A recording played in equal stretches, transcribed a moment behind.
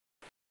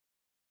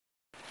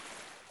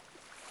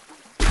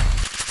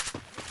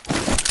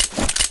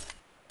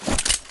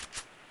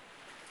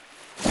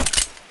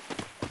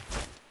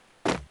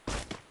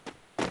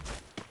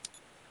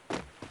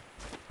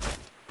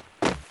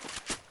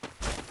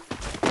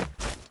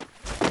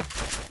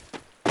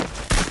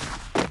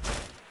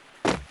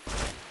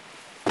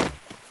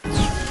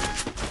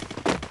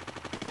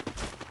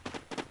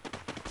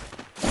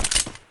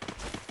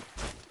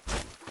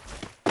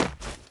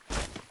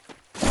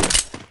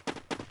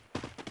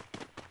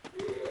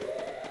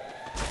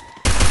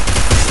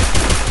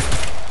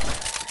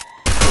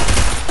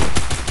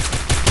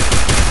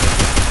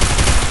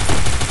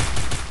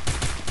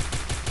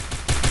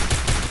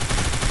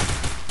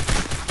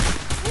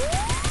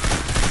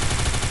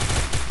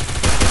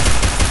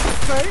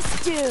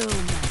First doom.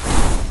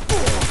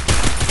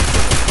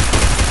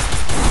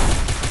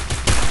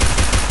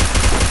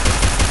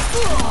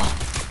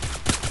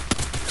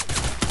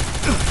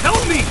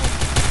 Help me!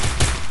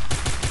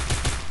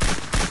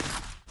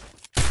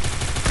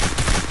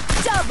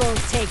 Double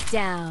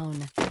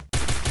takedown.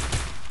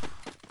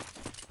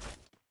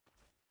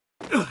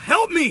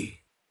 Help me!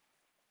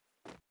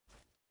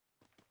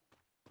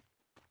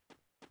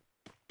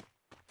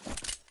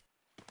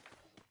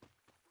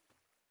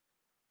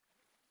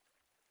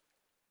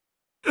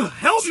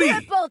 Help me!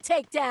 Triple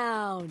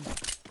takedown.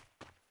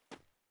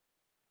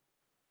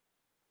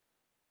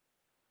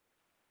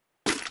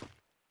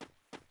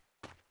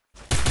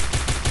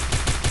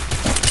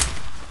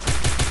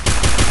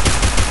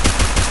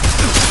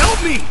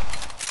 Help me!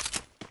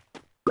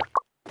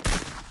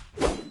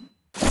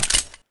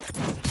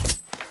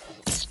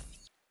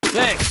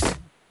 Thanks.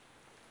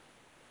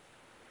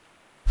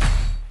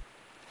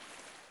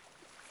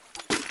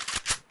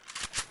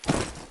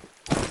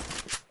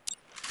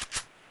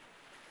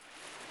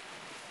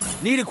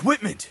 Need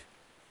equipment.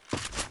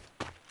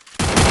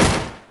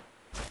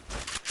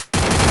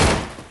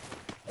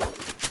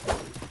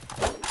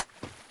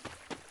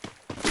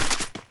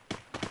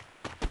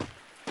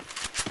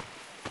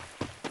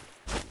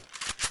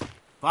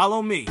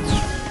 Follow me.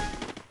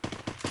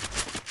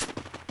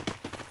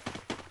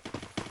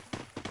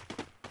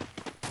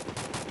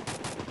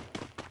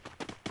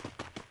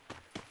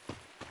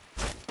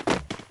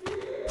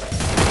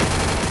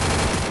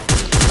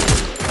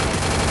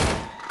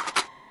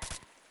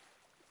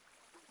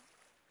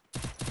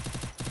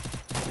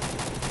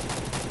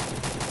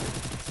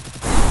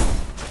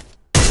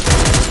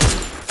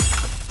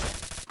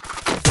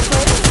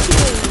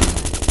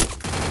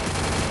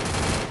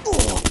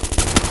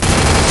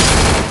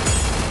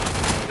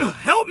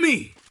 Help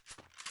me!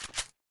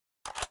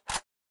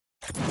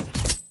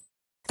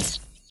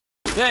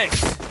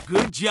 Thanks.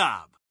 Good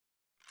job.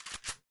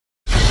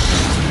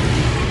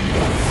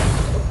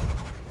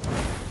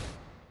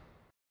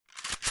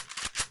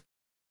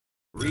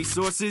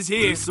 Resources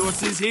here.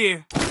 Resources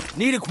here.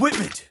 Need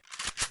equipment.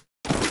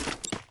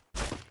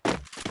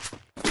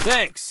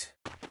 Thanks.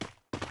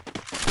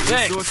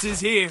 Thanks. Resources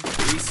here.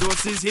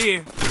 Resources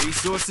here.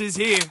 Resources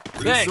here.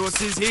 Thanks.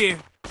 Resources here.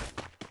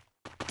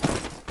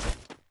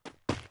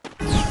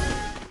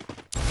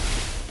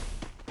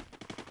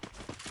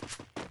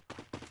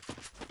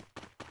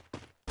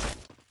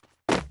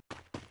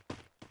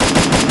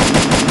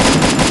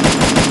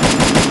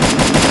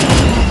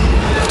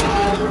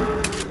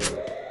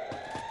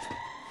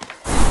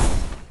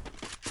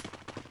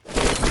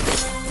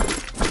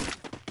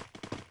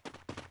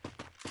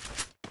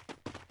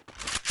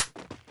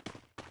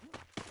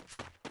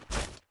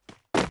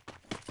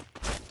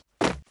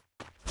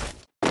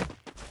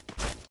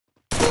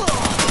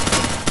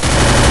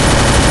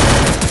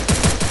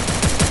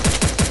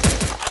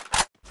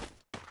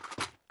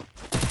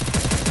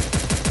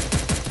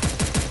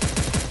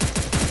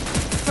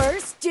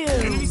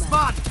 Enemy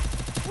spotted!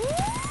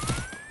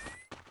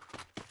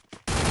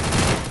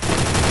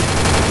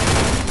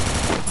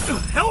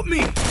 Help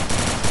me!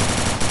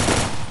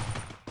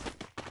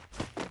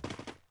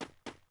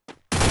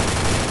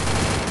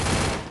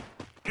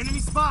 Enemy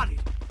spotted!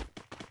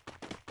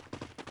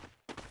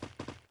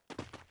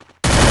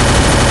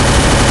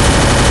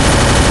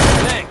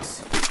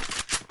 Thanks.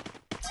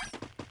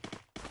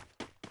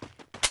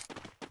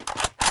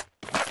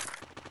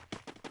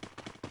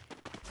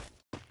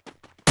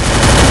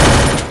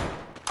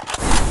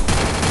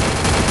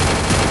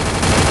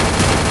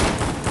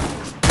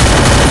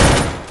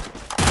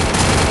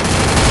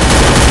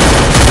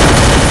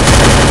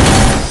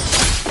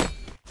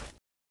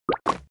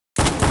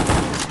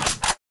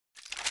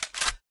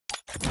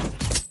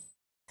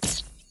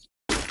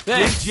 Good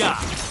Thanks. job!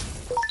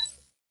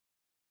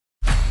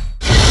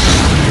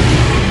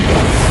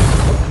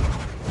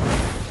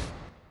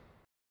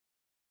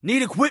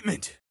 Need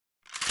equipment.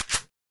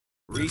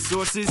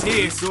 Resources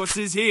here.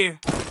 Resources here.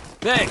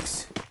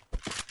 Thanks.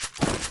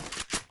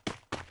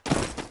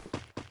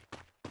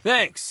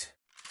 Thanks.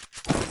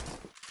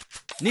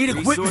 Need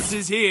equipment.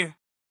 Resources here.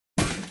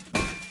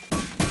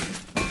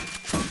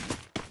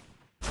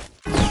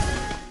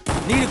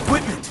 Need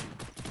equipment.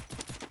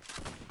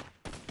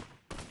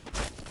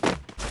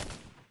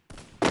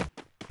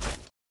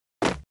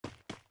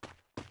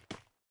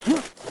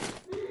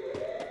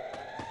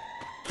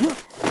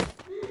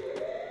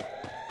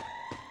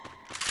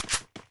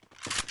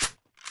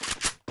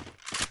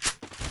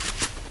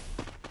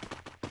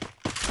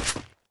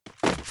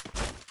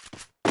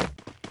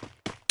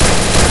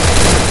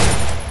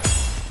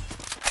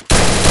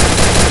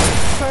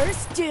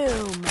 First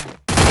doom.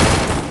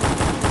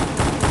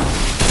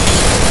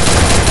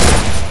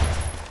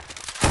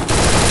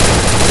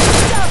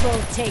 Double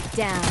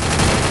takedown.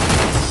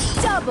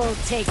 Double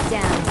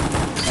takedown.